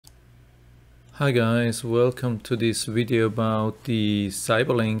Hi guys, welcome to this video about the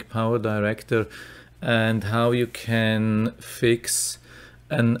Cyberlink PowerDirector and how you can fix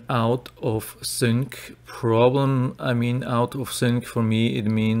an out of sync problem. Out of sync for me it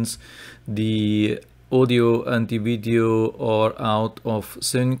means the audio and the video are out of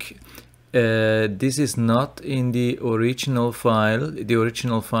sync. This is not in the original file. The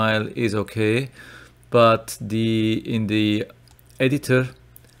original file is okay, but in the editor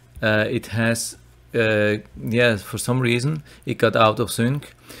it has for some reason it got out of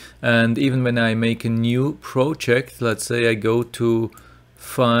sync. And even when I make a new project, let's say I go to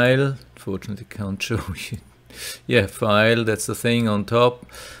file, fortunately can't show you, file, that's the thing on top,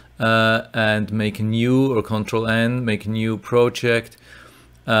 and make a new, or Control N, make a new project,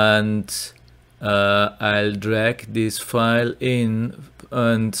 and I'll drag this file in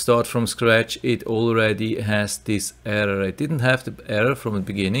and start from scratch. It already has this error. I didn't have the error from the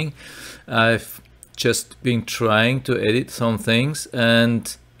beginning. I've just been trying to edit some things,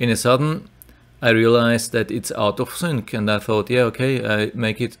 and in a sudden I realized that it's out of sync, and I thought, yeah, okay, I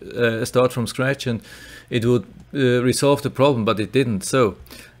make it start from scratch and it would resolve the problem, but it didn't. So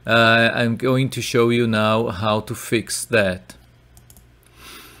I'm going to show you now how to fix that.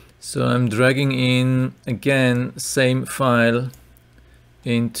 So I'm dragging in again same file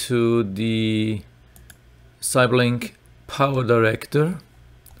into the Cyberlink PowerDirector,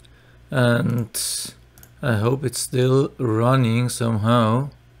 and I hope it's still running somehow.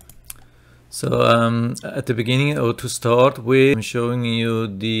 So at the beginning, or to start with, I'm showing you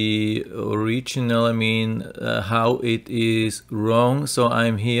the original, how it is wrong. So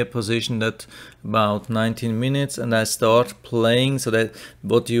I'm here positioned at about 19 minutes and I start playing, so that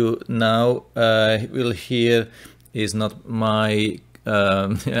what you now will hear is not my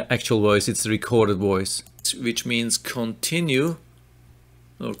actual voice, it's the recorded voice, which means continue.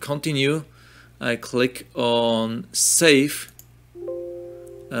 I click on save,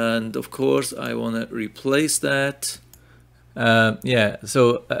 and of course I want to replace that.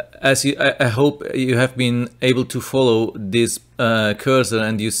 So as I hope you have been able to follow this cursor,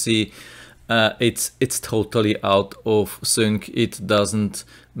 and you see it's totally out of sync. It doesn't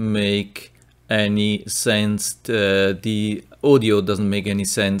make any sense. The audio doesn't make any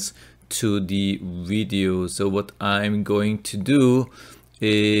sense to the video. So what I'm going to do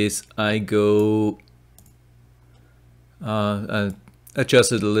is I go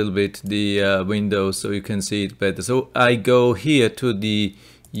adjust it a little bit, the window, so you can see it better. So I go here to the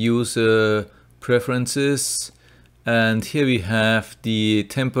user preferences, and here we have the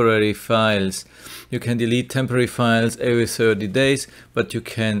temporary files. You can delete temporary files every 30 days, but you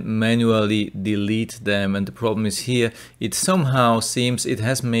can manually delete them. And the problem is here, it somehow seems it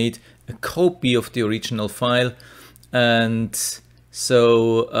has made a copy of the original file, and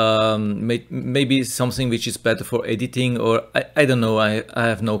so maybe something which is better for editing, or I don't know, I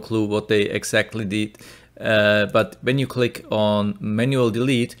have no clue what they exactly did. But when you click on manual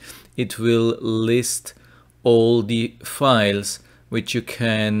delete, it will list all the files which you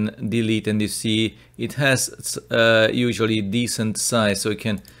can delete, and you see it has usually decent size, so you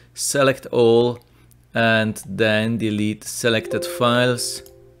can select all and then delete selected files,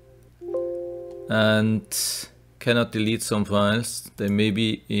 and cannot delete some files, they may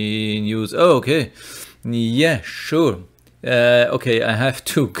be in use. Oh, okay, yeah, sure. Okay, I have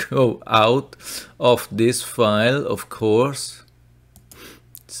to go out of this file, of course.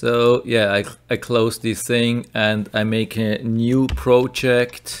 So yeah, I close this thing and I make a new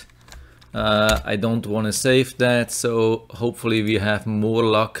project. I don't want to save that, so hopefully we have more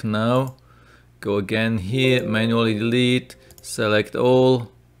luck now. Go again here, manually delete, select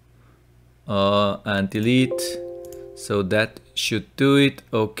all, and delete. So that should do it.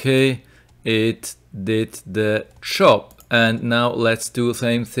 Okay, it did the job. And now let's do the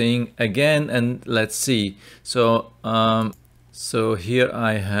same thing again, and let's see. So so here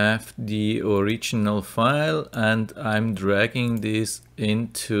I have the original file, and I'm dragging this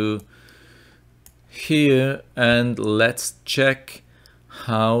into here, and let's check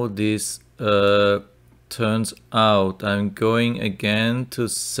how this turns out. I'm going again to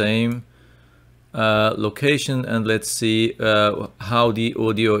same location, and let's see how the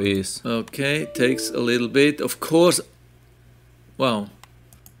audio is. Okay, takes a little bit, of course. Wow.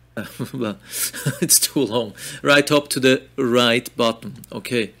 Well, it's too long. Right up to the right button.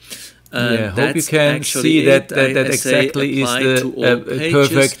 Okay. Yeah, hope you can see that exactly is the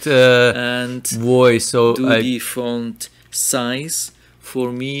perfect and voice. So do the font size.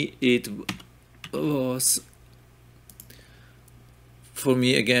 For me, it was, for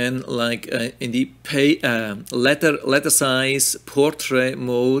me again, like in the letter size portrait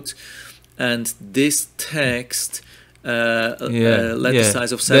mode, and this text letter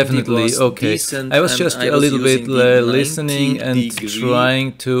size of 70 was decent. I was just a little bit listening and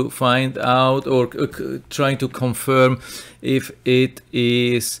trying to find out or trying to confirm if it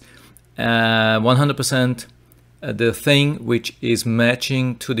is 100% the thing which is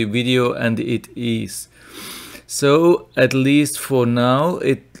matching to the video, and it is. So at least for now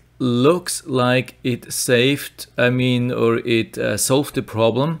it looks like it saved, or it solved the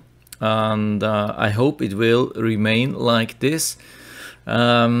problem. And I hope it will remain like this,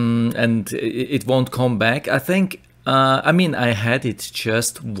 and it won't come back. I think, I had it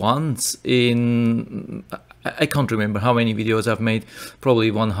just once in, I can't remember how many videos I've made,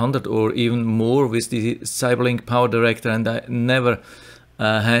 probably 100 or even more with the Cyberlink PowerDirector, and I never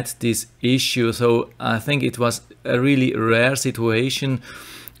had this issue. So I think it was a really rare situation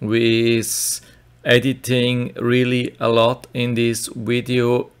with editing really a lot in this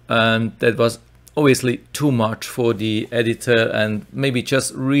video. And that was obviously too much for the editor, and maybe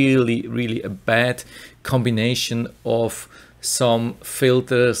just really a bad combination of some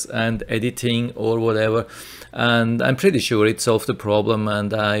filters and editing or whatever. And I'm pretty sure it solved the problem,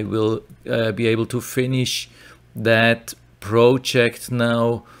 and I will be able to finish that project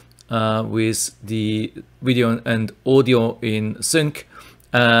now with the video and audio in sync.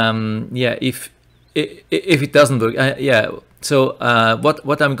 If it doesn't work, So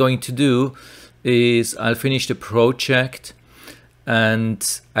what I'm going to do is I'll finish the project and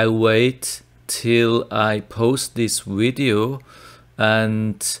I'll wait till I post this video,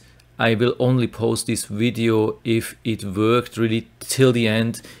 and I will only post this video if it worked really till the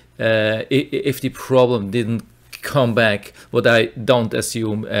end, if the problem didn't come back, what I don't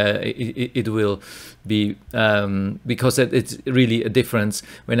assume it will be, because it's really a difference.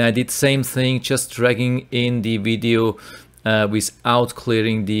 When I did same thing, just dragging in the video without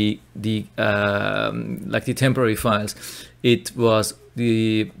clearing the temporary files,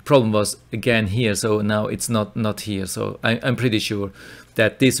 the problem was again here. So now it's not here. So I'm pretty sure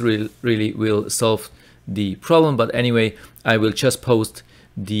that this really will solve the problem. But anyway, I will just post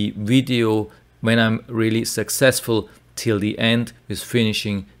the video when I'm really successful till the end with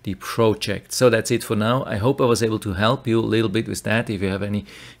finishing the project. So that's it for now. I hope I was able to help you a little bit with that. If you have any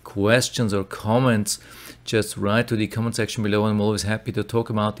questions or comments, just write to the comment section below. I'm always happy to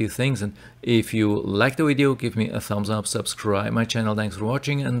talk about these things. And if you like the video, give me a thumbs up, subscribe my channel. Thanks for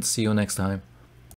watching, and see you next time.